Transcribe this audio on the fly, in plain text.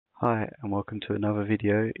Hi and welcome to another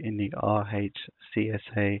video in the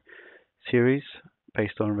RHCSA series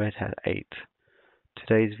based on Red Hat 8.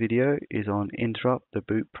 Today's video is on interrupt the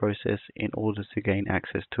boot process in order to gain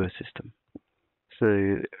access to a system.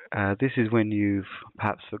 So this is when you've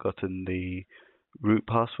perhaps forgotten the root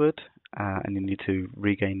password and you need to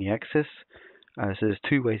regain the access. So there's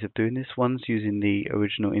two ways of doing this. One's using the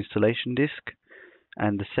original installation disk,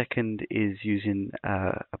 and the second is using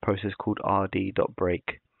a process called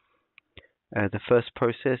rd.break. The first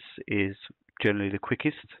process is generally the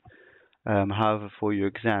quickest. However, for your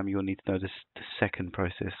exam, you'll need to know the second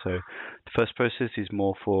process. So the first process is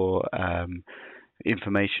more for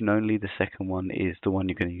information only. The second one is the one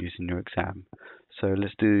you're going to use in your exam. So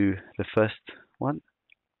let's do the first one.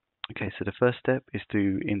 Okay, so the first step is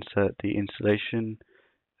to insert the installation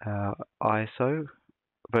ISO,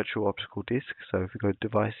 virtual optical disk. So if we go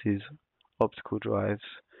Devices, Optical Drives,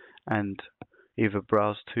 and either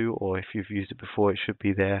browse to, or if you've used it before, it should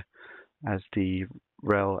be there as the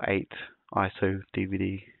RHEL 8 ISO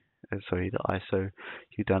DVD, the ISO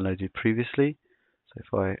you downloaded previously. So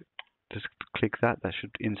if I just click that, that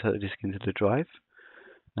should insert the disk into the drive.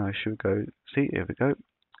 Now I should go, see, here we go.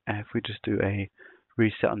 And if we just do a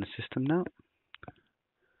reset on the system now.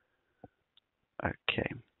 Okay.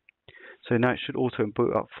 So now it should auto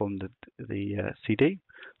boot up from the CD.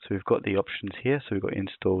 So we've got the options here. So we've got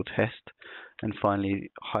install, test, and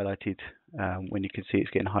finally highlighted. When you can see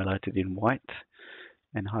it's getting highlighted in white,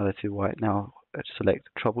 and highlighted white. Now select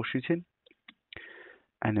troubleshooting,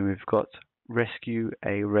 and then we've got rescue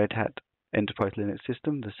a Red Hat Enterprise Linux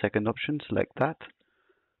system. The second option, select that.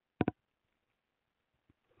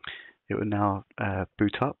 It will now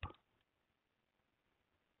boot up.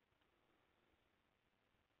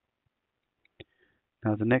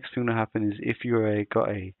 Now the next thing that will happen is if you've got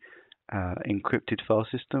a encrypted file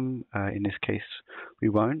system, in this case we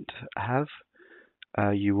won't have,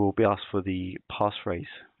 you will be asked for the passphrase,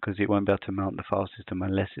 because it won't be able to mount the file system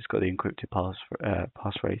unless it's got the encrypted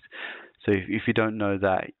passphrase. So if you don't know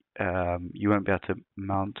that, you won't be able to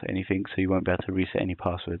mount anything, so you won't be able to reset any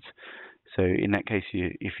passwords. So in that case,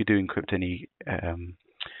 if you do encrypt any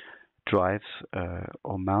drives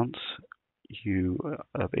or mounts, you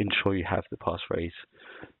ensure you have the passphrase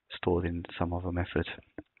stored in some other method.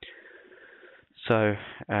 So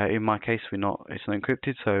in my case, it's not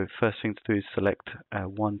encrypted. So first thing to do is select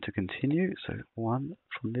 1 to continue. So 1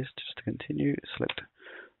 from this just to continue. Select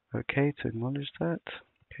OK to acknowledge that.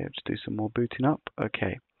 Okay, let's do some more booting up.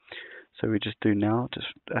 Okay, so we just do now. Just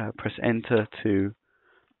press Enter to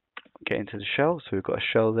get into the shell. So we've got a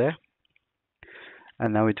shell there,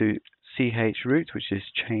 and now we do chroot, which is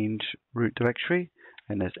change root directory,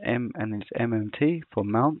 and there's and then it's mmt for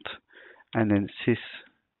mount, and then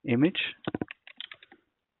sysimage.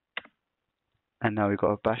 And now we've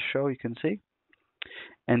got a bash shell, you can see.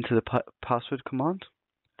 Enter the password command.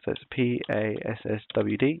 So it's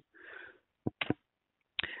passwd.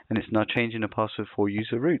 And it's now changing the password for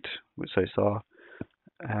user root. So it's our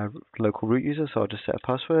local root user. So I'll just set a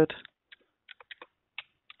password.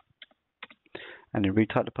 And then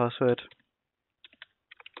retype the password.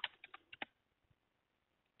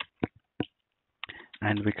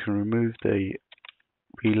 And we can remove the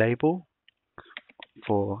relabel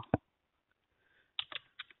for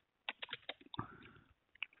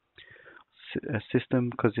a system,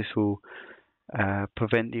 because this will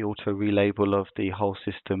prevent the auto relabel of the whole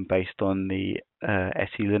system based on the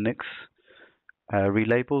SE Linux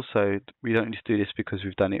relabel. So we don't need to do this because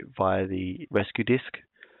we've done it via the rescue disk.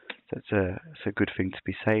 So it's a good thing to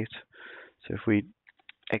be saved. So if we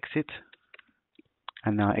exit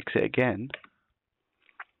and now exit again,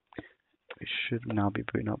 it should now be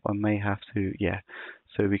booting up. I may have to, yeah.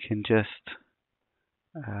 So we can just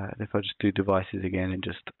if I just do devices again and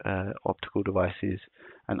just optical devices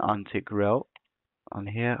and untick RHEL on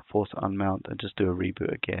here, force unmount, and just do a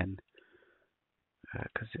reboot again,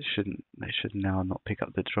 because it should now not pick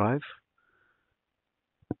up the drive.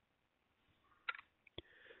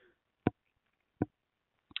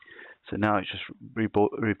 So now it's just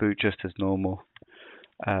reboot just as normal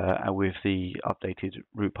with the updated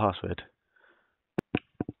root password.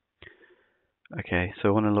 Okay, so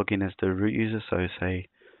I want to log in as the root user, so say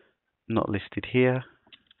not listed here,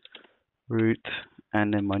 root,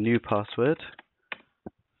 and then my new password.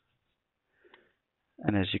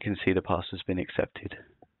 And as you can see, the password's been accepted.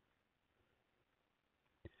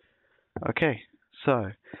 Okay,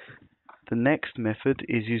 so the next method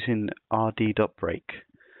is using rd.break.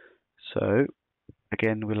 So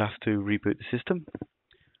again, we'll have to reboot the system.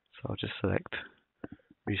 So I'll just select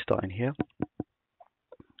restart in here.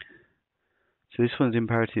 So this one's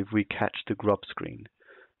imperative we catch the grub screen.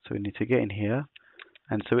 So So we need to get in here,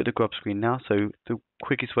 and so at the grub screen now, so the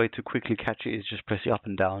quickest way to quickly catch it is just press the up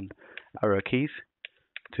and down arrow keys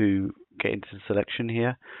to get into the selection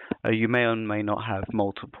here. You may or may not have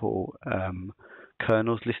multiple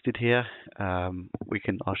kernels listed here.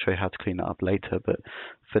 I'll show you how to clean that up later, but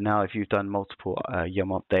for now, if you've done multiple yum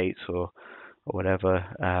updates or whatever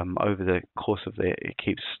over the course of it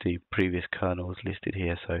keeps the previous kernels listed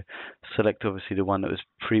here. So select obviously the one that was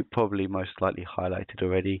probably most likely highlighted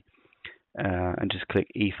already, and just click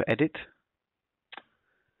E for edit.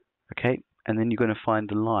 Okay, and then you're going to find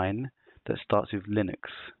the line that starts with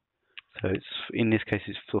Linux. So it's, in this case,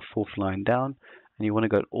 it's the fourth line down, and you want to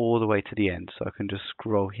go all the way to the end. So I can just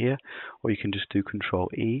scroll here, or you can just do Control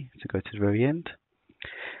E to go to the very end.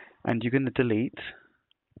 And you're going to delete.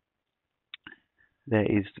 There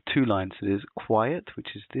is the two lines. So there's quiet,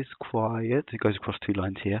 which is this quiet. It goes across two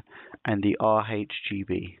lines here, and the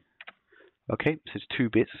RHGB. Okay, so it's 2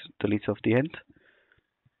 bits. Delete off the end.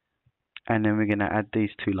 And then we're going to add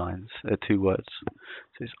these two lines, 2 words.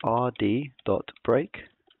 So it's rd.break,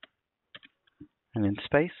 and then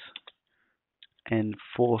space,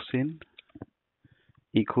 enforcing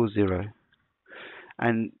equals 0.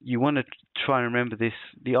 And you want to try and remember this.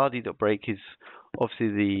 The rd.break is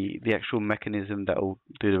obviously the actual mechanism that will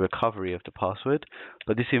do the recovery of the password,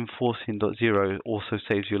 but this enforcing.0 also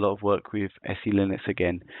saves you a lot of work with SE Linux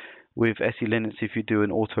again. With SE Linux, if you do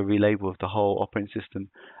an auto relabel of the whole operating system,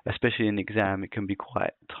 especially in an exam, it can be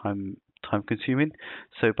quite time consuming.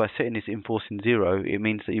 So by setting this enforcing 0, it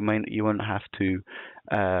means that you won't have to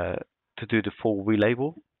do the full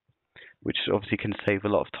relabel, which obviously can save a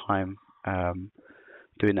lot of time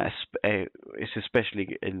doing that. It's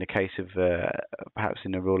especially in the case of perhaps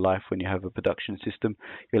in a real life when you have a production system,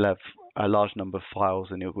 you'll have a large number of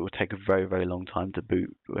files and it will take a very, very long time to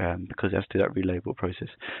boot because it has to do that relabel process.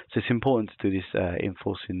 So it's important to do this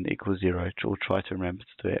enforcing equals 0, or try to remember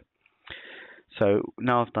to do it. So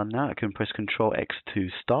now I've done that, I can press Control X to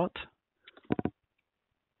start.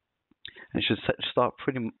 And it should start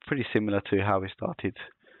pretty similar to how we started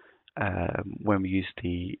when we used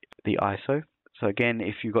the ISO. So again,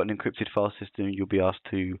 if you've got an encrypted file system, you'll be asked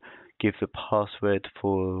to give the passphrase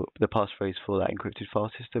for that encrypted file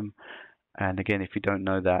system. And again, if you don't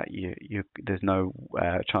know that, there's no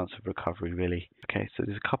chance of recovery really. Okay, so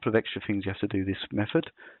there's a couple of extra things you have to do this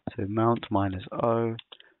method. So mount -o,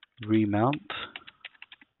 remount,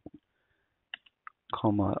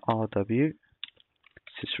 comma rw,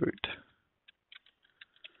 sysroot.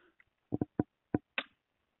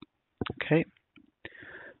 Okay.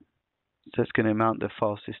 So it's going to mount the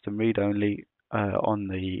file system read-only on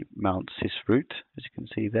the mount sysroot, as you can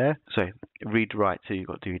see there. Sorry, read-write, so you've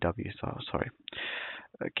got DW, so sorry.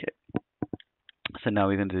 Okay. So now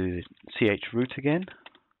we're going to do chroot again.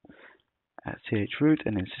 Chroot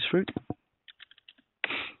and then sysroot.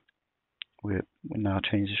 We'll now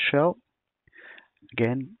change the shell.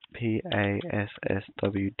 Again,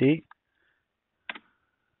 passwd.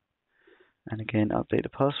 And again, update the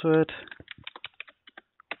password.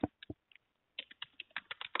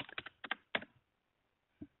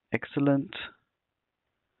 Excellent.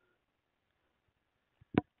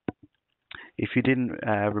 If you didn't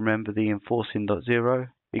remember the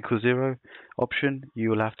enforcing.0 equals 0 option, you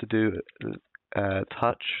will have to do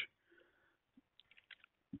touch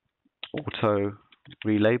auto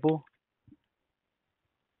relabel,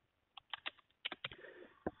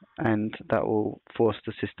 and that will force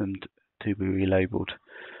the system to be relabeled.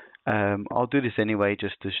 I'll do this anyway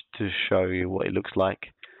just to show you what it looks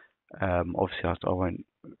like. Obviously I won't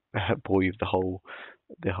bore you with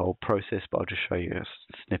the whole process, but I'll just show you a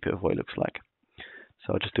snippet of what it looks like.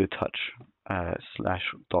 So I'll just do a touch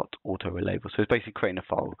 /.auto relabel. So it's basically creating a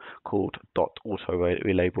file called .auto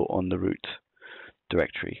relabel on the root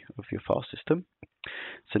directory of your file system.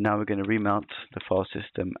 So now we're going to remount the file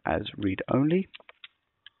system as read only.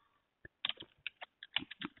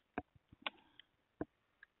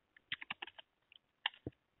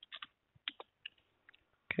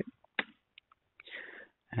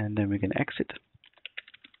 And then we're going to exit,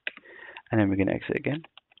 and then we're going to exit again,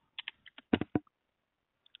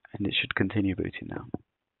 and it should continue booting now.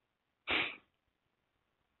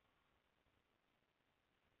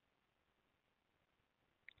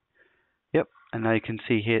 Yep, and now you can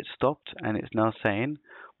see here it stopped, and it's now saying,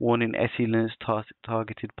 warning, SE Linux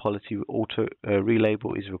targeted policy auto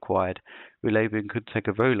relabel is required. Relabeling could take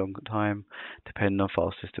a very long time depending on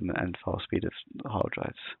file system and file speed of hard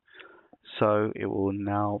drives. So it will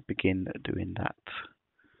now begin doing that.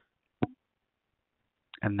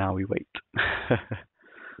 And now we wait.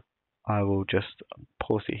 I will just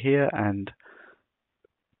pause it here and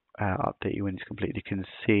update you when it's complete. You can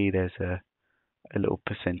see there's a little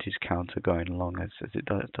percentage counter going along as it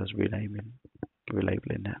does relabeling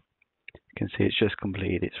there. You can see it's just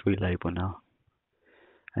completed its relabel now,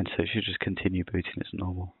 and so it should just continue booting as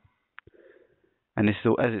normal. And this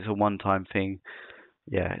is, as it's a one-time thing,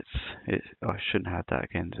 yeah, I shouldn't have that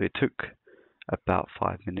again. So it took about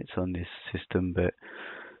 5 minutes on this system, but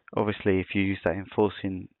obviously if you use that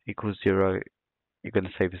enforcing equals 0, you're going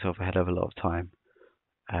to save yourself a hell of a lot of time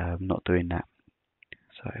not doing that.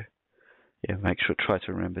 So yeah, make sure, try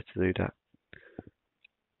to remember to do that.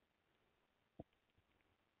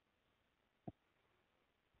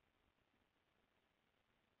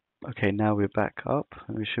 Okay, now we're back up,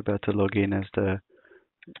 and we should be able to log in as the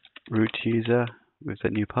root user with the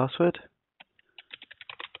new password.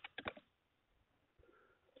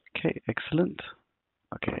 Okay, excellent.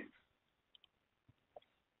 Okay.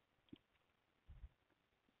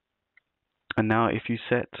 And now if you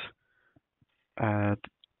set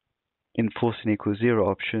enforcing equals 0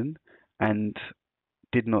 option and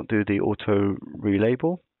did not do the auto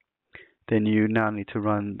relabel, then you now need to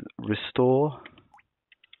run restore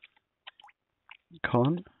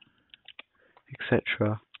con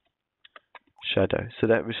etc shadow. So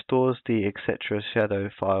that restores the etc shadow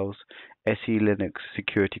files SE Linux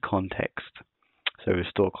security context. So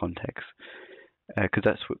restore context, because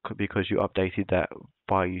that's because you updated that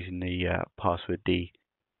by using the passwd.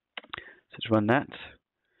 So to run that,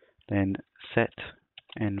 then set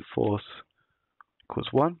enforce equals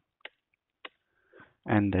 1,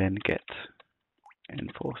 and then get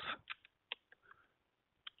enforcing.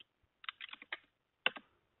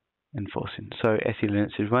 So SE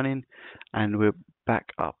Linux is running, and we're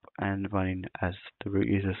back up and running as the root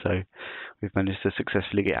user. So we've managed to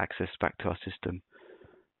successfully get access back to our system.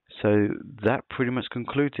 So that pretty much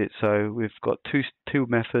concludes it. So we've got two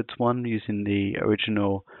methods. One using the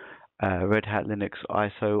original Red Hat Linux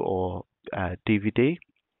ISO or DVD,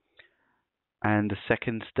 and the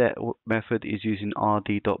second step method is using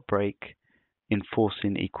rd.break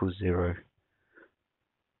enforcing equals 0.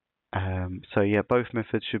 So yeah, both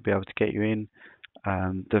methods should be able to get you in.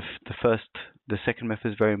 The second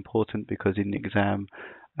method is very important because in the exam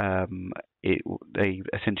they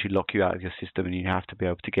essentially lock you out of your system, and you have to be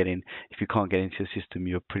able to get in. If you can't get into the system,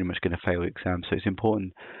 you're pretty much going to fail the exam. So it's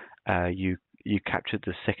important you captured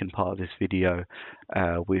the second part of this video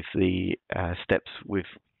with the steps with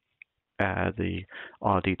the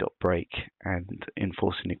rd.break and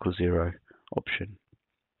enforcing equals 0 option.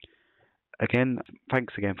 Again,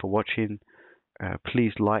 thanks again for watching.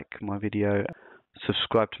 Please like my video,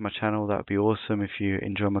 subscribe to my channel. That would be awesome if you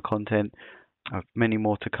enjoy my content. I have many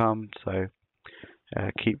more to come, so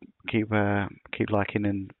keep liking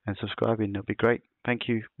and subscribing. It'll be great. Thank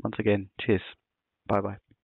you once again. Cheers. Bye bye.